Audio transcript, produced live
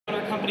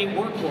company,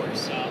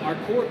 Workhorse. Our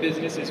core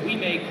business is we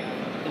make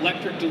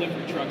electric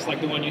delivery trucks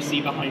like the one you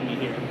see behind me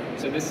here.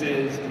 So this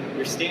is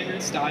your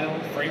standard style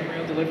frame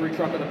rail delivery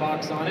truck with a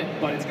box on it,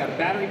 but it's got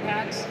battery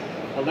packs,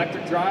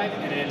 electric drive,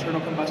 and an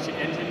internal combustion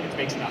engine, which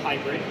makes it a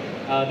hybrid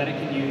that it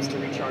can use to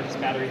recharge its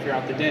battery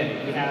throughout the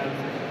day. We have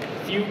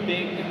a few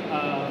big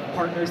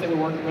partners that we're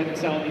working with and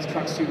selling these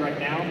trucks to right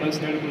now.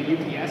 Most notably,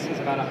 UPS has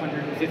about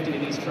 150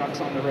 of these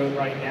trucks on the road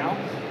right now.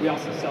 We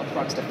also sell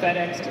trucks to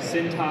FedEx, to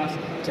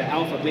Cintas, to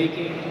Alpha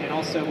Baking, and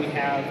also we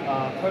have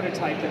a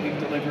prototype that we've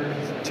delivered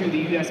to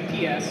the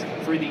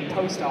USPS for the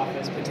post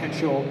office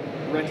potential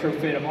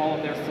retrofit of all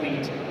of their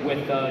fleet with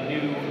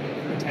new,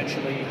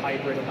 potentially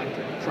hybrid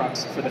electric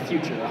trucks for the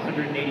future,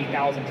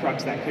 180,000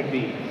 trucks that could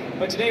be.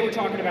 But today we're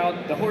talking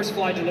about the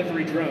Horsefly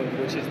delivery drone,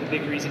 which is the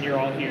big reason you're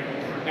all here.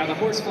 Now the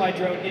Horsefly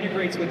drone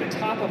integrates with the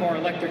top of our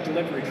electric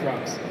delivery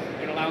trucks.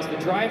 It allows the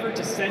driver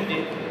to send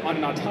it on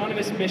an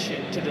autonomous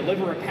mission to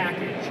deliver a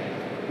package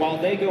while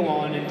they go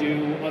on and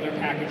do other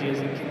packages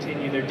and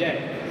continue their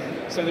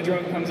day. So the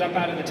drone comes up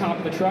out of the top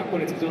of the truck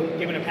when it's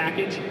given a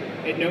package.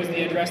 It knows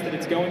the address that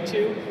it's going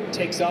to,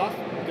 takes off,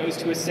 goes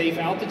to a safe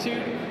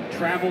altitude,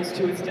 travels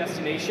to its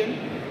destination,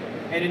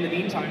 and in the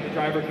meantime, the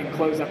driver can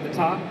close up the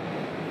top,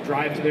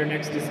 drive to their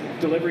next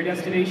delivery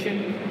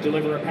destination,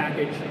 deliver a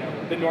package,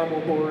 the normal,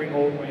 boring,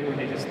 old way where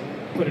they just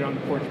put it on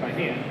the porch by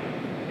hand.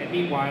 And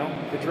meanwhile,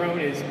 the drone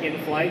is in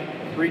flight,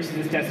 reaches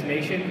its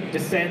destination,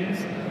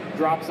 descends,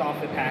 drops off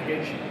the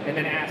package, and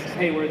then asks,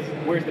 hey,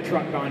 where's the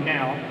truck gone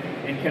now?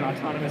 And can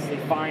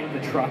autonomously find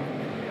the truck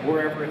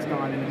wherever it's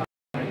gone in the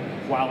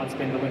time while it's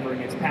been delivering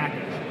its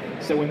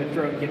package. So when the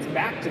drone gets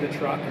back to the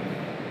truck,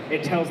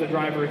 it tells the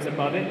driver it's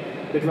above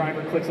it. The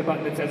driver clicks a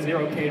button that says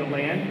 0K to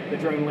land. The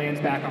drone lands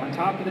back on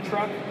top of the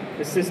truck.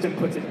 The system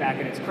puts it back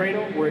in its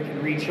cradle where it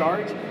can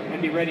recharge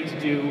and be ready to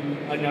do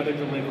another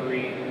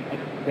delivery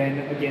then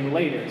again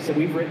later. So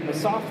we've written the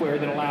software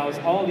that allows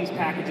all of these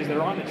packages that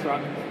are on the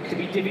truck to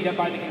be divvied up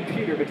by the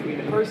computer between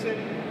the person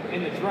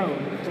and the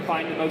drone to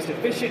find the most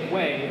efficient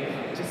way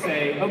to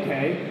say,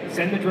 okay,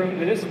 send the drone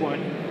to this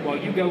one while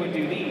you go and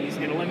do these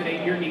and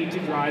eliminate your need to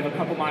drive a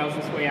couple miles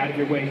this way out of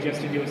your way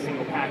just to do a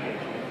single package.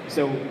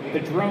 So the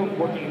drone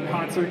working in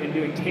concert and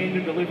doing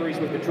tandem deliveries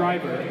with the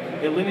driver,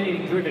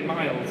 eliminating driven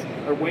miles,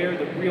 are where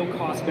the real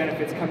cost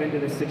benefits come into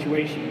this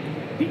situation.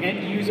 The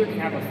end user can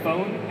have a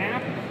phone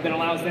app that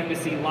allows them to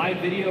see live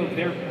video of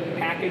their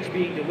package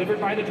being delivered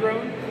by the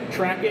drone,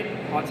 track it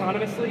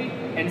autonomously,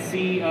 and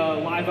see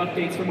live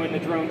updates from when the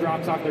drone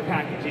drops off their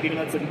package. It even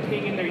lets them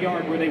ping in their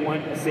yard where they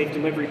want a safe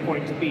delivery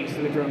point to be,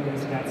 so the drone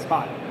goes to that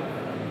spot.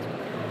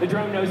 The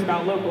drone knows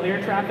about local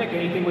air traffic.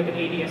 Anything with an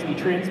ADS-B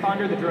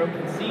transponder, the drone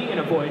can see and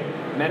avoid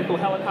medical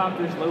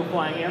helicopters,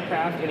 low-flying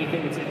aircraft,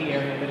 anything that's in the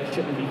area that it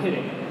shouldn't be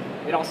hitting.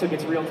 It also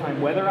gets real-time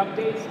weather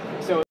updates,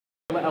 so it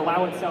will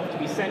allow itself to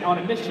be sent on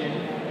a mission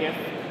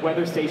if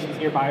weather stations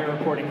nearby are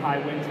reporting high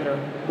winds that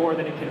are more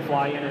than it can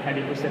fly in or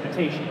heavy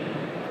precipitation.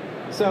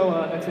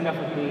 So that's enough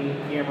of me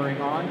yammering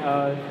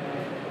on.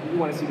 You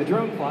want to see the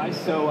drone fly,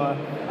 so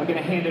I'm going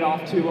to hand it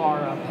off to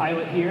our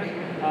pilot here.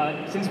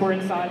 Since we're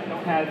inside, we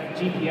don't have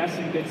GPS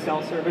and good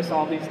cell service.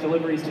 All these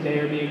deliveries today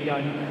are being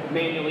done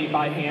manually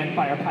by hand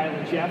by our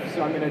pilot, Jeff.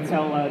 So I'm going to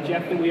tell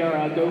Jeff that we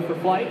are go for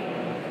flight.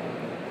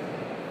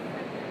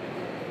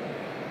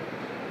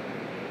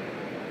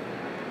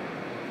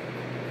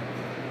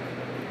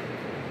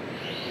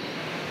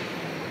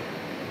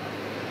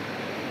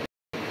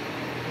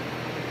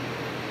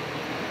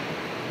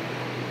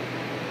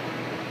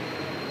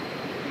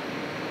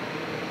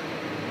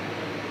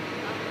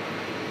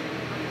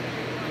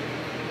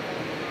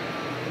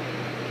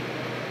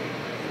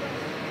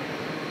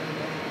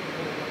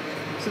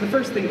 So the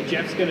first thing that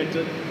Jeff's going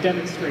to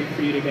demonstrate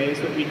for you today is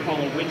what we call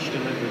a winch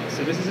delivery.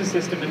 So this is a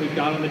system that we've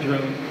got on the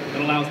drone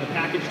that allows the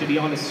package to be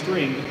on a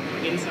string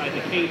inside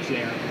the cage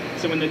there.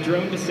 So when the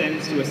drone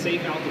descends to a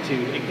safe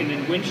altitude, it can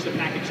then winch the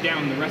package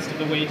down the rest of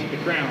the way to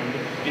the ground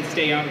and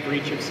stay out of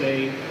reach of,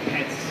 say,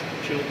 pets,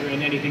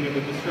 children, anything that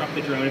would disrupt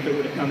the drone if it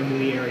were to come into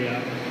the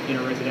area in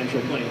a residential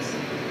place.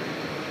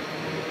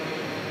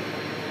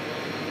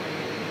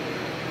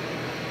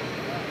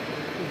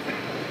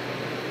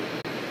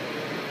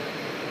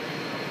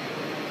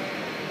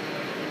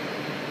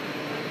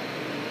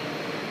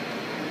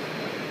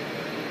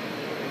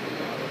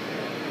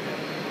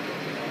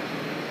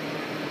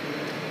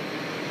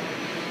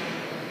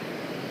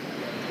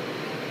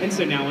 And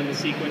so now in the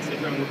sequence, the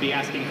drone would be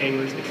asking, hey,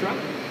 where's the truck?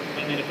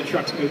 And then if the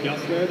truck's moved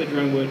elsewhere, the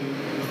drone would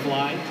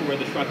fly to where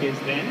the truck is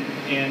then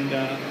and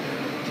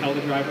tell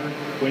the driver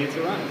when it's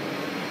arrived.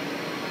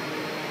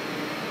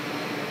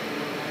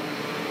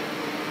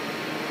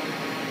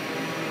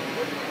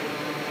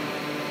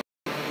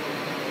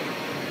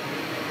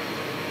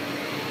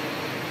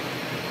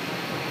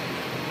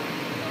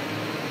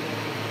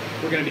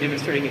 We're going to be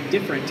demonstrating a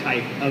different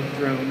type of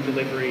drone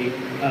delivery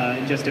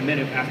in just a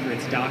minute after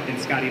it's docked and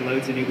Scotty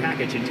loads a new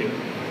package into it.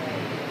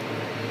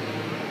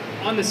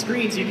 On the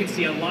screens, you can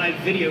see a live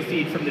video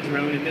feed from the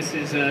drone, and this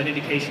is an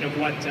indication of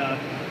what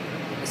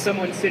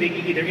someone sitting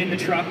either in the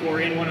truck or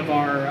in one of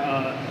our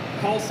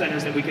call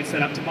centers that we could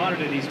set up to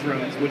monitor these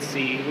drones would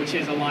see, which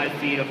is a live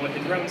feed of what the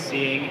drone's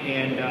seeing,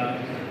 and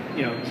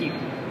you know, keep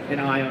an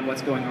eye on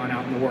what's going on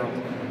out in the world.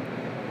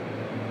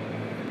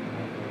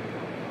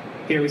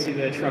 Here we see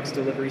the truck's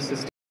delivery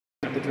system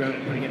of the drone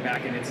and putting it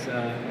back in its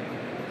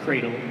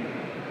cradle.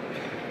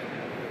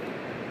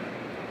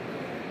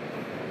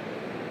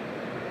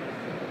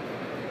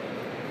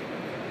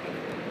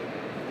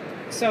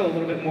 So a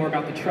little bit more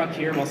about the truck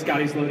here while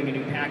Scotty's loading a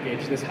new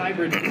package. This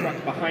hybrid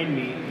truck behind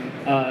me,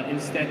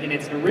 instead in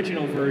its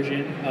original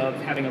version of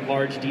having a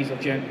large diesel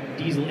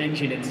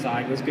engine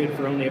inside, was good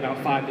for only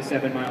about 5 to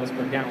 7 miles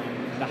per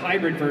gallon. The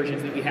hybrid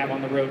versions that we have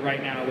on the road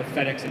right now with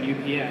FedEx and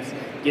UPS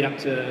get up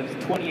to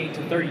 28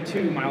 to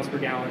 32 miles per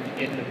gallon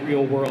in the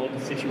real world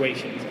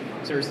situations.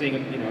 So we're seeing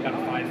about a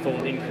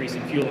 5-fold increase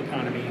in fuel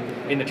economy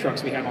in the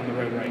trucks we have on the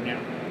road right now.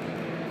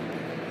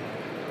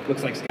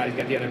 Looks like Scotty's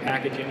got the other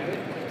package into it.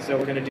 So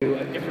we're going to do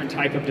a different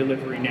type of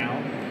delivery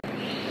now.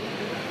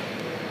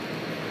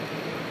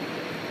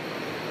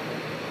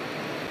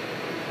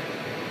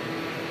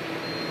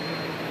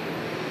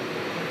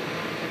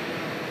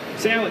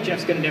 So now what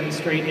Jeff's going to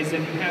demonstrate is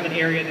if you have an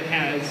area that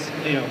has,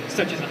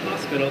 such as a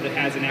hospital that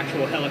has an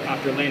actual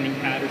helicopter landing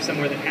pad, or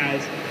somewhere that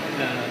has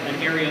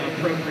an area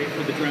appropriate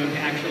for the drone to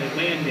actually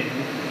land in,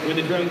 when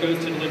the drone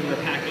goes to deliver a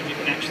package, it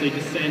can actually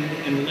descend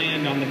and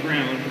land on the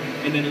ground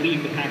and then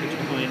leave the package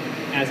behind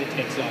as it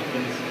takes off.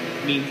 And this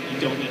means that you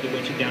don't need to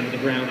winch it down to the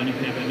ground, and you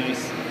can have a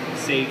nice,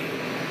 safe,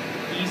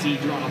 easy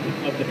drop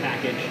of the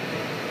package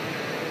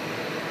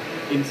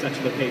in such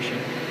a location.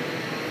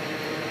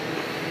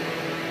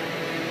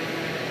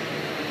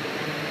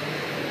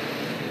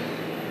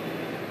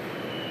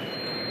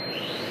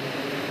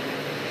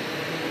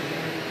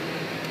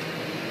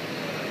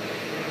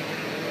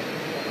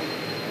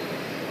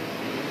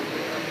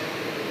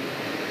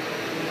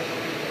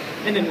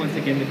 And then once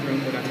again, the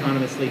drone would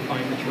autonomously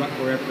find the truck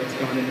wherever it's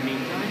gone in the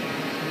meantime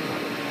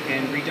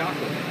and redock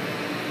with it.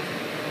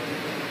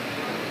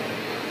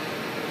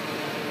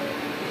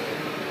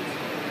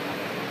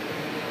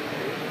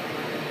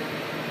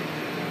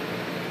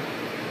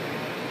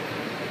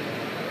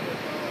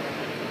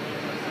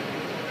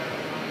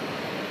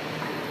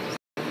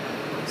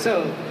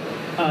 So,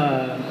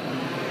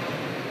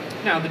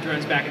 now the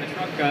drone's back in the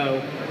truck.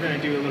 We're going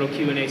to do a little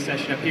Q&A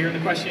session up here. And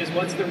the question is,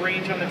 what's the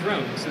range on the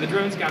drone? So the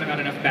drone's got about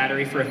enough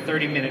battery for a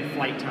 30-minute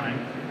flight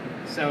time.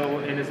 So,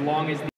 and as long as